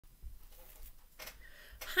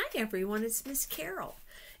Hi everyone, it's Miss Carol,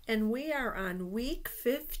 and we are on week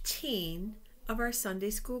 15 of our Sunday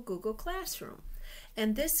School Google Classroom.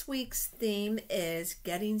 And this week's theme is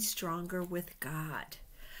Getting Stronger with God.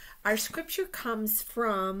 Our scripture comes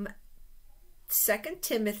from 2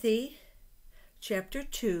 Timothy chapter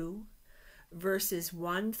 2, verses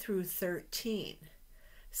 1 through 13.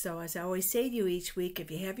 So as I always say to you each week, if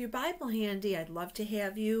you have your Bible handy, I'd love to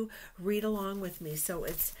have you read along with me. So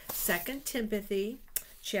it's 2 Timothy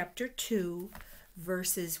chapter 2,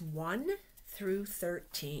 verses 1 through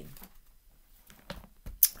 13.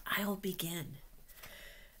 I'll begin.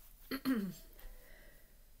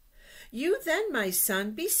 You then, my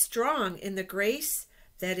son, be strong in the grace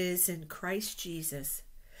that is in Christ Jesus.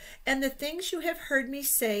 And the things you have heard me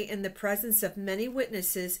say in the presence of many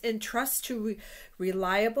witnesses, entrust to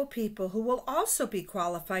reliable people who will also be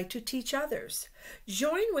qualified to teach others.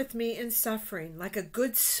 Join with me in suffering like a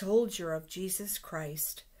good soldier of Jesus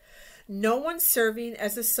Christ. No one serving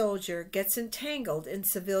as a soldier gets entangled in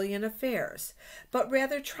civilian affairs, but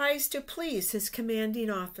rather tries to please his commanding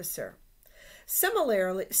officer.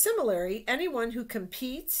 Similarly, anyone who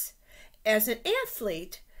competes as an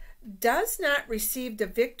athlete does not receive the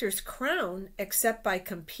victor's crown except by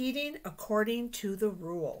competing according to the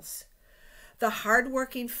rules. The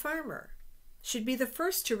hard-working farmer should be the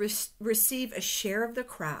first to receive a share of the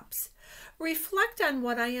crops. Reflect on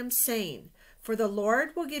what I am saying, for the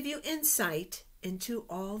Lord will give you insight into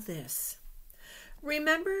all this.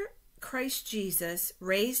 Remember Christ Jesus,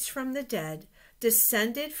 raised from the dead,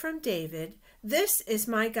 descended from David. This is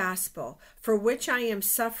my gospel, for which I am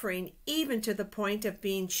suffering even to the point of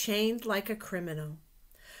being chained like a criminal.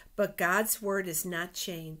 But God's word is not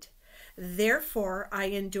chained. Therefore, I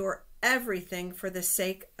endure everything for the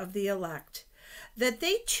sake of the elect, that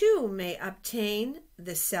they too may obtain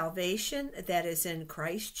the salvation that is in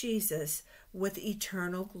Christ Jesus with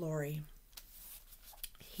eternal glory.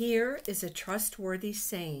 Here is a trustworthy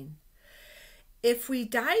saying: if we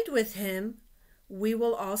died with him, we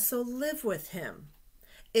will also live with him.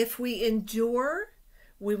 If we endure,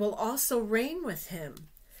 we will also reign with him.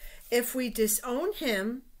 If we disown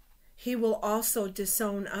him, he will also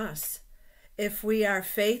disown us. If we are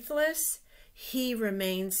faithless, he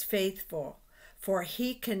remains faithful, for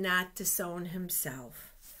he cannot disown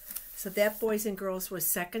himself. So that, boys and girls,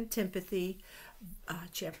 was 2 Timothy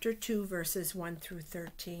chapter 2, verses 1 through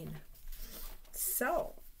 13.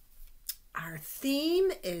 So our theme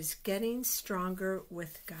is getting stronger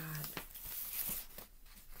with God.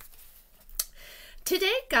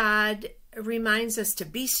 Today, God reminds us to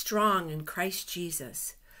be strong in Christ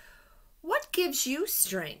Jesus. What gives you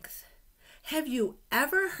strength? Have you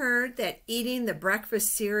ever heard that eating the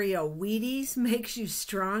breakfast cereal Wheaties makes you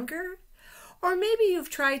stronger? Or maybe you've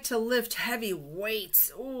tried to lift heavy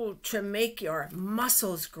weights to make your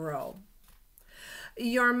muscles grow.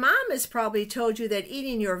 Your mom has probably told you that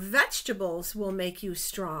eating your vegetables will make you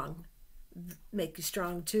strong. Make you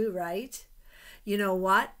strong too, right? You know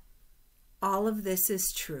what? All of this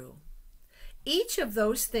is true. Each of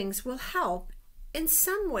those things will help in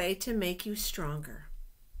some way to make you stronger.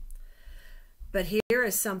 But here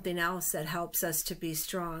is something else that helps us to be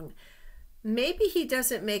strong. Maybe he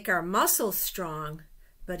doesn't make our muscles strong,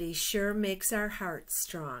 but he sure makes our hearts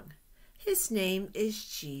strong. His name is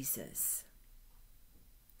Jesus.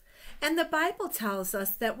 And the Bible tells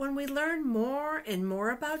us that when we learn more and more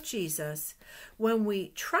about Jesus, when we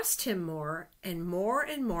trust him more and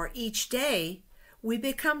more each day, we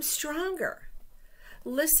become stronger.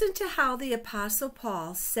 Listen to how the Apostle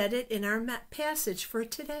Paul said it in our passage for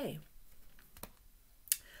today.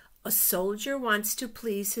 A soldier wants to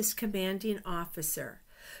please his commanding officer,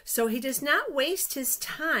 so he does not waste his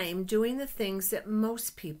time doing the things that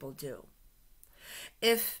most people do.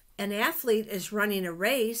 If an athlete is running a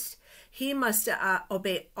race, he must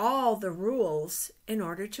obey all the rules in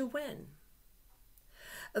order to win.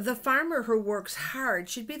 The farmer who works hard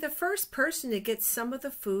should be the first person to get some of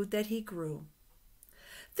the food that he grew.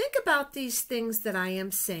 Think about these things that I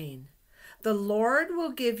am saying. The Lord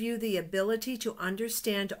will give you the ability to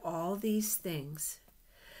understand all these things.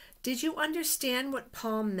 Did you understand what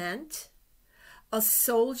Paul meant? A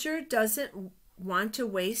soldier doesn't want to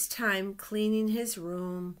waste time cleaning his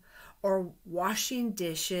room or washing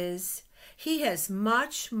dishes. He has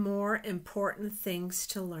much more important things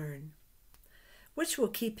to learn, which will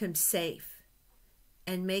keep him safe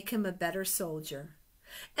and make him a better soldier.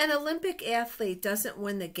 An Olympic athlete doesn't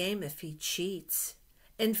win the game if he cheats.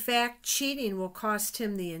 In fact, cheating will cost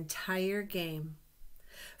him the entire game.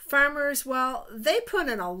 Farmers, well, they put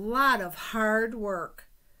in a lot of hard work.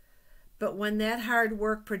 But when that hard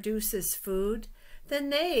work produces food, then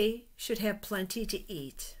they should have plenty to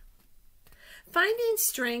eat. Finding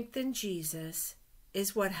strength in Jesus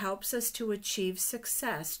is what helps us to achieve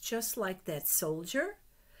success, just like that soldier,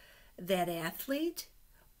 that athlete,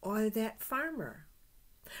 or that farmer.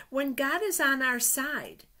 When God is on our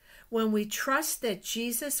side, when we trust that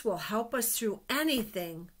Jesus will help us through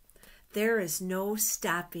anything, there is no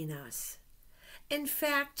stopping us. In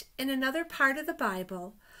fact, in another part of the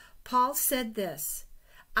Bible, Paul said this,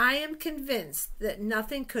 "I am convinced that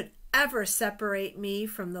nothing could ever separate me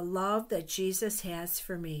from the love that Jesus has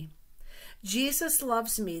for me." Jesus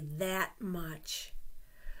loves me that much.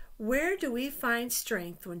 Where do we find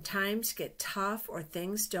strength when times get tough or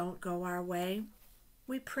things don't go our way?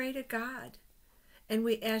 We pray to God and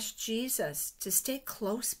we ask Jesus to stay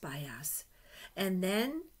close by us, and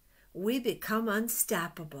then we become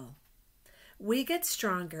unstoppable. We get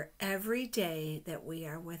stronger every day that we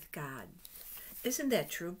are with God. Isn't that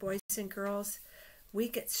true, boys and girls? We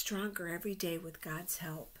get stronger every day with God's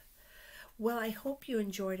help. Well, I hope you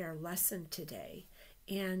enjoyed our lesson today.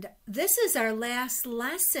 And this is our last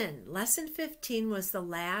lesson. Lesson 15 was the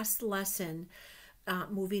last lesson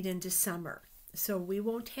moving into summer. So we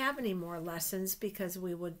won't have any more lessons because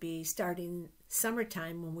we would be starting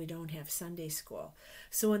summertime when we don't have Sunday school.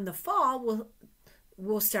 So in the fall,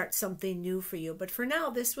 we'll start something new for you. But for now,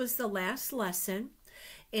 this was the last lesson.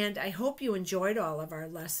 And I hope you enjoyed all of our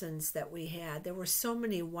lessons that we had. There were so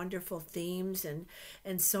many wonderful themes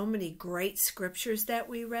and so many great scriptures that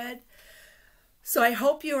we read. So I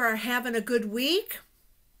hope you are having a good week.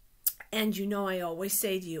 And you know I always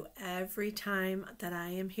say to you every time that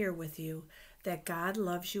I am here with you that God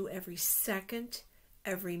loves you every second,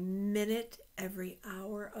 every minute, every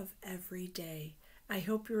hour of every day. I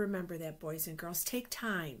hope you remember that, boys and girls. Take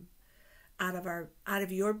time out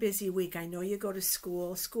of your busy week. I know you go to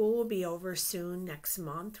school. School will be over soon next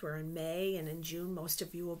month. We're in May, and in June most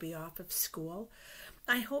of you will be off of school.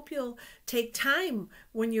 I hope you'll take time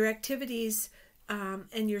when your activities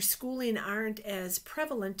and your schooling aren't as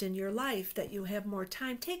prevalent in your life, that you have more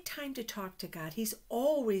time. Take time to talk to God. He's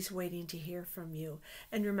always waiting to hear from you.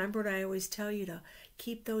 And remember what I always tell you, to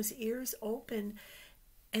keep those ears open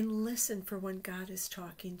and listen for when God is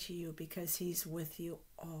talking to you, because he's with you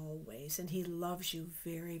always and he loves you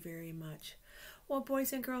very, very much. Well,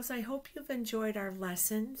 boys and girls, I hope you've enjoyed our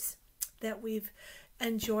lessons that we've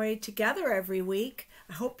enjoyed together every week.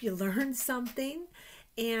 I hope you learned something,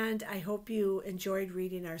 and I hope you enjoyed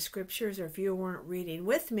reading our scriptures, or if you weren't reading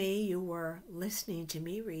with me, you were listening to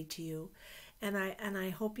me read to you. And I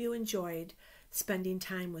hope you enjoyed spending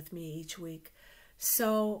time with me each week.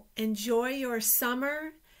 So enjoy your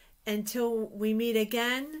summer. Until we meet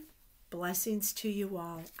again, blessings to you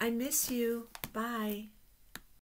all. I miss you. Bye.